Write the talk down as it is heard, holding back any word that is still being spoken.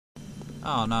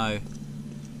Oh no.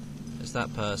 It's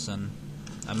that person.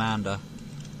 Amanda.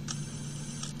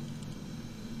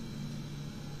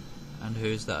 And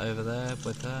who's that over there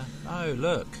with her? Oh,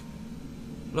 look.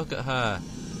 Look at her.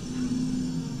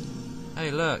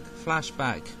 Hey, look.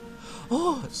 Flashback.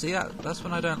 Oh, see that's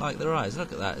when I don't like their eyes.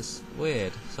 Look at that. It's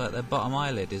weird. It's like their bottom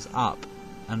eyelid is up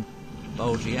and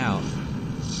bulgy out.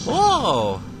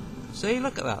 Whoa! See,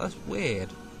 look at that. That's weird.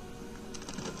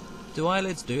 Do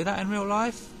eyelids do that in real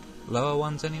life? Lower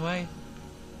ones anyway?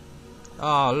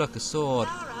 Oh, look, a sword.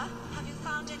 Lara, have you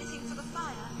found anything for the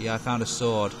fire? Yeah, I found a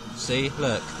sword. See?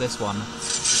 Look, this one.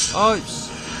 Oh,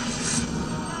 it's...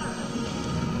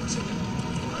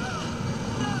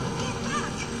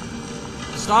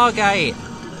 Stargate!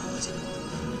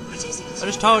 What is it? I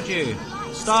just told you.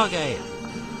 Stargate.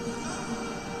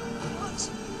 What?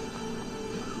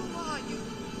 Who are you?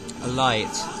 A light.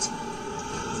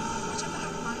 What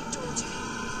about my daughter?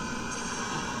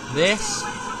 This.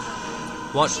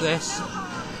 Watch this.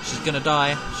 She's gonna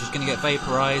die. She's gonna get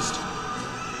vaporized.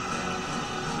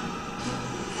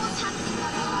 What's happening,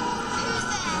 Lara? Who's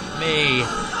there?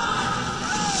 Me.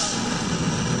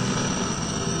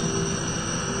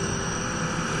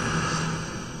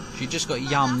 She just got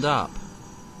yummed up.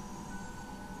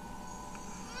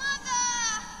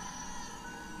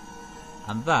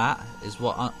 And that is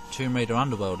what Tomb Raider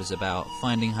Underworld is about.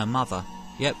 Finding her mother.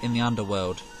 Yep, in the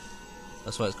Underworld.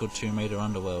 That's why it's called Tomb Raider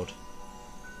Underworld.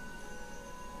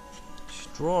 She's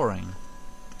drawing.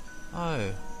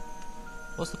 Oh.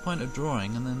 What's the point of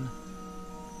drawing and then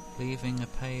leaving a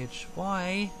page?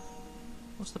 Why?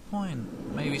 What's the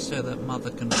point? Maybe so that mother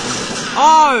can...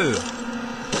 Oh!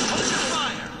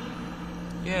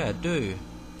 Yeah, do.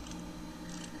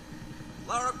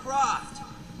 Lara Croft!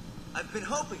 I've been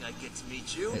hoping I'd get to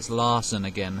meet you. It's Larson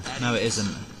again. No, it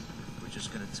isn't. We're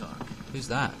just gonna talk. Who's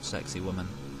that sexy woman?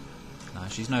 No,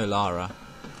 she's no Lara.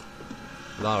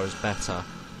 Lara's better.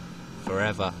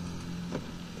 Forever.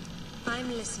 I'm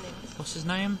listening. What's his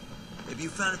name? Have you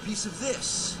found a piece of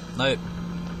this? Nope.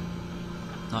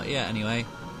 Not yet, anyway.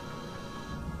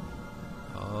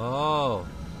 Oh.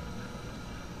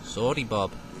 Swordy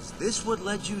Bob. Is this what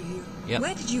led you here? Yep.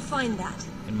 Where did you find that?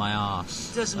 In my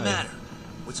arse. It doesn't Oh. matter.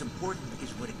 What's important is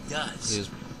what it does. Is-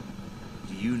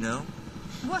 Do you know?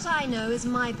 What I know is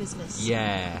my business.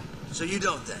 Yeah. So you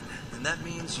don't then. And that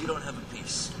means you don't have a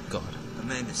piece. God.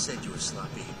 Amanda said you were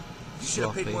sloppy. You should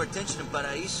have paid Sloppy. more attention to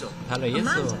Paraiso. Amanda?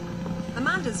 Paraiso.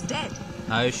 Amanda's dead.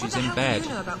 No, What she's the in hell bed. do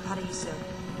you know about Paraiso?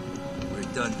 We're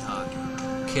done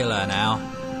talking. Kill her now.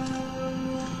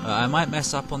 I might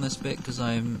mess up on this bit because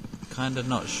I'm kind of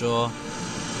not sure.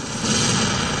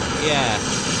 Yeah.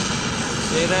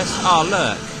 See this? Oh,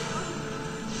 look.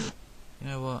 You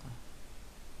know what?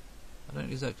 I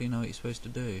don't exactly know what you're supposed to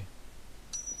do.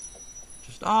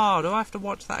 Just... Oh, do I have to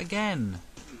watch that again?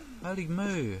 Holy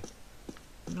moo.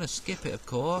 I'm going to skip it, of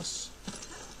course.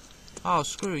 Oh,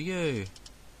 screw you.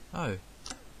 Oh.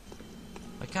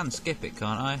 I can skip it,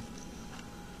 can't I?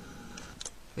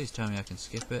 Please tell me I can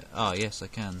skip it. Oh, yes, I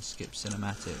can. Skip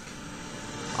cinematic.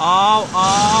 Oh,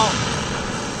 oh!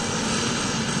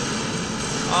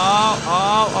 Oh,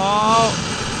 oh,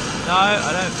 oh! No,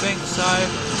 I don't think so.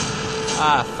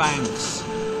 Ah, thanks.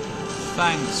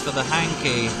 Thanks for the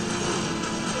hanky.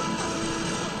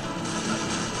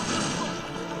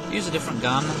 Use a different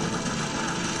gun.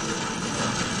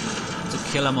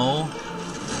 To kill them all.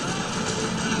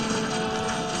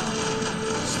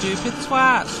 Stupid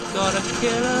twats, gotta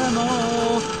kill them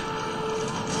all.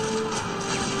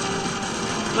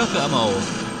 Look at them all.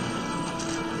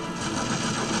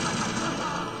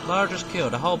 Lara just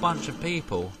killed a whole bunch of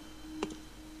people.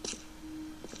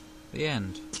 The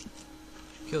end.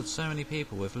 She killed so many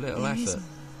people with little effort.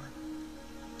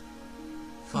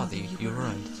 Father, you're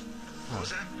right.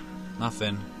 Oh.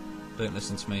 Nothing. Don't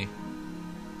listen to me.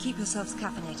 Keep yourselves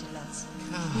caffeinated, lads.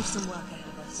 We've some work ahead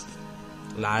of us.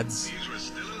 Lads. These were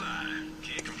still alive.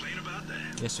 Can't complain about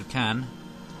that. Yes, we can.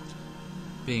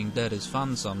 Being dead is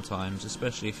fun sometimes,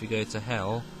 especially if you go to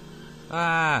hell.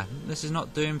 Ah, this is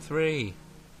not Doom 3.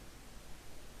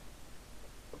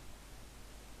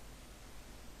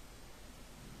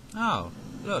 Oh,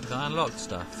 look, I unlocked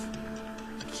stuff.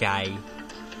 Okay.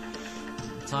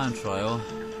 Time trial.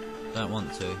 Don't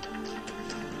want to.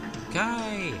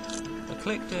 Okay! I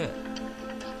clicked it.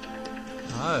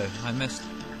 Oh, I missed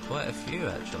quite a few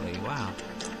actually. Wow.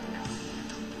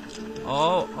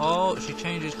 Oh, oh, she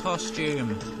changes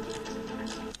costume.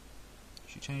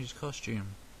 She changes costume.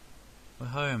 We're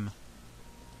home.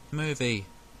 Movie.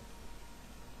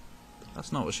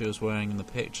 That's not what she was wearing in the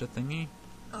picture thingy.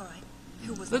 Alright,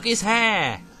 who was Look that? at his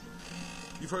hair!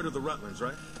 You've heard of the Rutlands,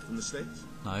 right? from the States?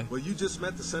 No. Well, you just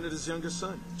met the senator's younger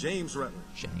son, James Rutland.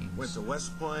 James. Went to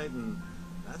West Point, and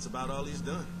that's about all he's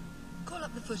done. Call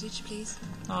up the footage, please.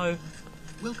 No.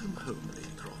 Welcome home, Lady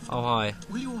Croft. Oh, hi.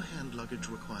 Will your hand luggage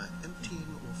require emptying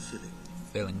or filling?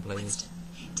 Filling, please. Winston,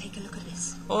 take a look at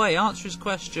this. Oi, answer his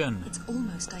question. It's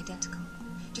almost identical,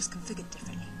 just configured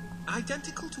differently.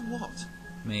 Identical to what?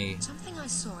 Me. Something I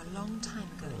saw a long time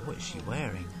ago. Oh, what is she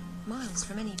wearing? Miles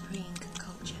from any pre-Incan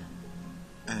culture.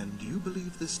 And you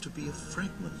believe this to be a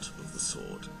fragment of the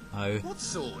sword? Oh. What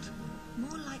sword?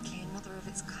 More likely another of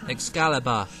its kind.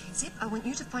 Excalibur. Zip, I want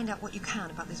you to find out what you can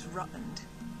about this Rutland,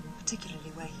 particularly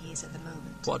where he is at the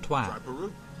moment. What a Try twat.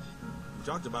 Peru. We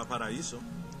talked about Paraiso.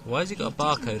 Why has he got a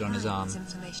barcode on his arm? There's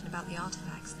information about the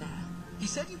artifacts there. He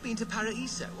said you've been to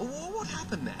Paraiso. What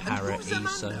happened there? And who's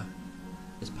Paraiso. Amanda?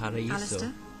 It's Paraiso.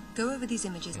 Alistair, go over these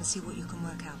images and see what you can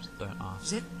work out. Don't ask.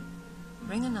 Zip,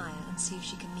 ring Anaya and see if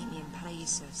she can meet me in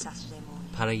Paraiso Saturday morning.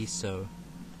 Paraiso.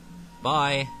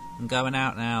 Bye. I'm going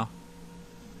out now.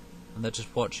 And they're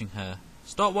just watching her.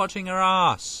 Stop watching her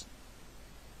ass!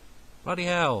 Bloody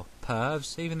hell.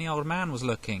 Pervs. Even the old man was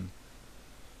looking.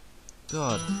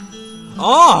 God.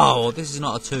 Oh! This is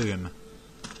not a tomb.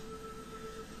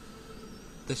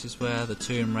 This is where the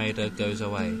Tomb Raider goes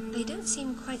away. They don't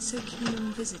seem quite so keen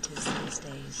on visitors these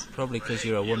days. Probably because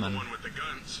you're a woman. The one with the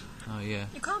guns. Oh, yeah.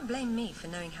 You can't blame me for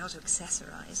knowing how to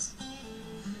accessorize.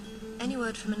 Any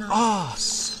word from Anaya?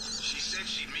 Arse! She said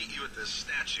she'd meet you at the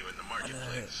statue in the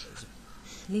marketplace.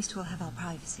 At least we'll have our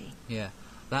privacy. Yeah.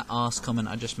 That arse comment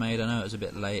I just made, I know it was a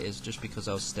bit late, it's just because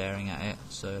I was staring at it.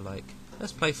 So, like,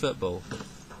 let's play football.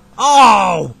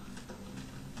 Oh!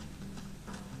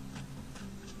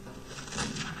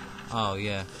 Oh,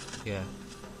 yeah. Yeah.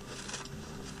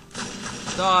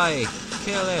 Die!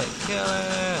 Kill it! Kill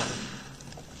it!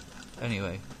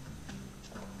 Anyway.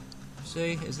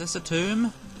 See? Is this a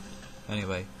tomb?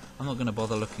 Anyway. I'm not going to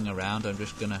bother looking around. I'm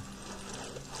just going to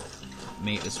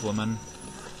meet this woman.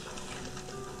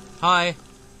 Hi!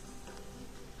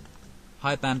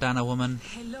 Hi, bandana woman.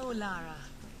 Hello, Lara.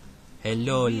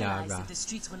 Hello, I realized Lara. that the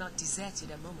streets were not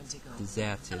deserted a moment ago.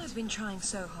 Deserted. I've been trying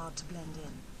so hard to blend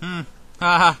in. Hmm.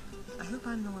 Haha. I hope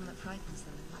I'm the one that frightens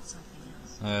them and not something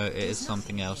else. Oh, it is There's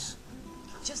something nothing else.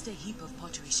 Just a heap of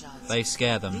pottery shards. They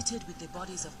scare them. Littered with the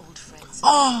bodies of old friends.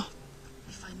 Oh!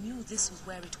 If I knew this was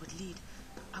where it would lead,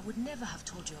 I would never have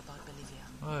told you about Bolivia.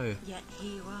 Oh. Yet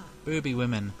here you are. Booby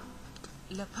women.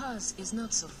 La Paz is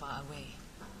not so far away.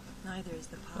 Neither is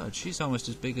the path. God, she's almost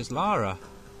as big as Lara.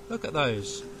 Look at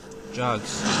those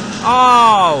jugs.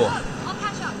 Oh! I'll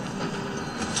catch up.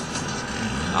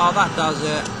 Oh, that does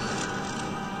it.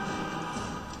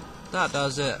 That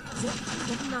does it. Zip,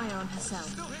 get Anaya on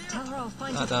herself. Tell her I'll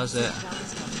find That her does it. down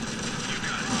this way.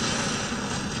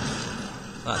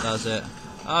 That does it.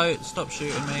 Oh, stop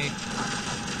shooting me.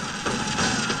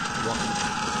 What?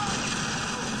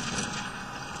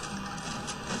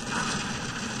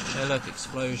 Hey, look,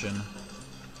 explosion.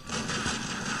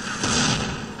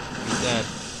 He's dead.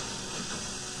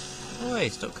 Oi,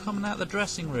 stop coming out the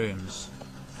dressing rooms.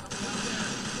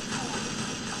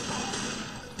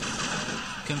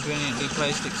 Conveniently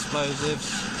placed explosives.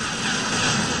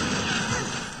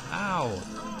 Ow.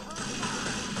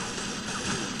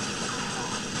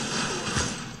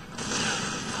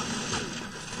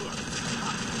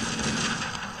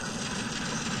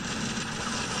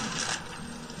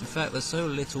 In fact, there's so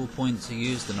little point to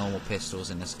use the normal pistols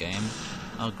in this game.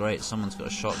 Oh great, someone's got a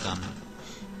shotgun.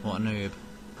 What a noob.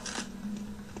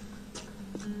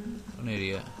 What an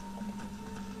idiot.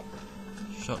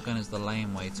 Shotgun is the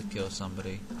lame way to kill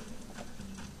somebody.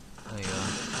 There you go.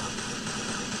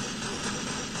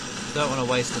 Don't want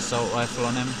to waste assault rifle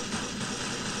on him,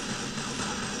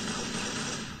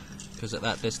 because at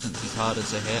that distance he's harder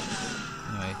to hit.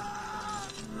 Anyway,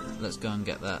 let's go and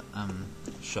get that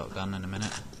shotgun in a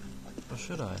minute. Or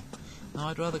should I? No,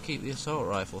 I'd rather keep the assault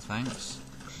rifle, thanks.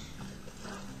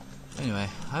 Anyway,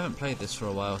 I haven't played this for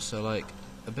a while, so like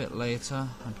a bit later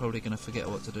I'm probably going to forget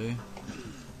what to do.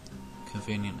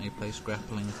 Conveniently placed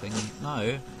grappling thing.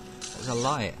 No, there's a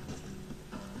light.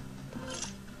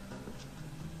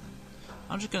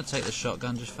 I'm just going to take the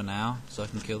shotgun just for now, so I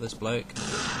can kill this bloke.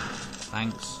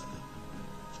 Thanks.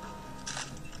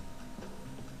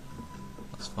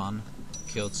 That's fun.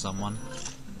 Killed someone.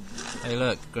 Hey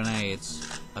look,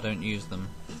 grenades. I don't use them.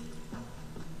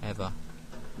 Ever.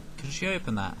 Can she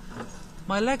open that?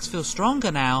 My legs feel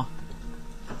stronger now.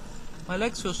 My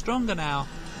legs feel stronger now.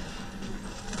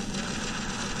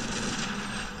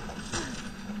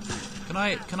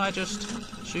 Can I just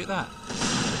shoot that?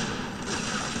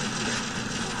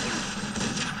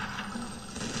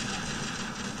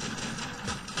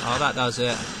 Oh, that does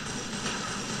it.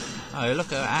 Oh,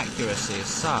 look at her accuracy, it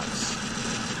sucks.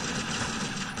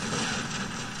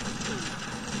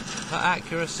 That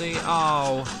accuracy,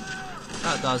 oh,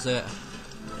 that does it.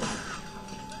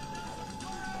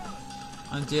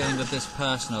 I'm dealing with this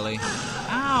personally.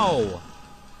 Ow!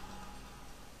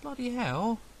 Bloody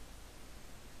hell.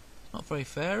 It's not very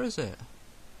fair, is it?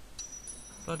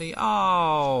 Bloody,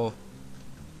 oh!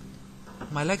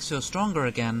 My legs feel stronger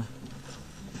again.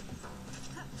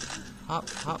 Up,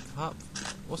 up, up.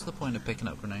 What's the point of picking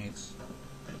up grenades?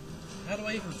 How do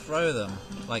I even throw them?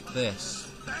 Like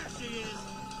this.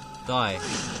 Die.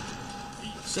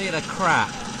 See, they're crap.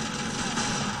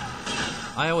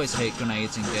 I always hate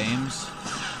grenades in games.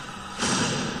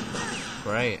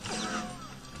 Great.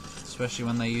 Especially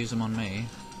when they use them on me.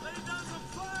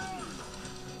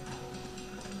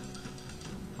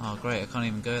 Oh great, I can't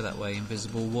even go that way.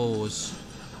 Invisible walls.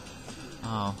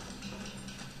 Oh.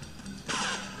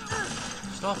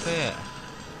 Stop it.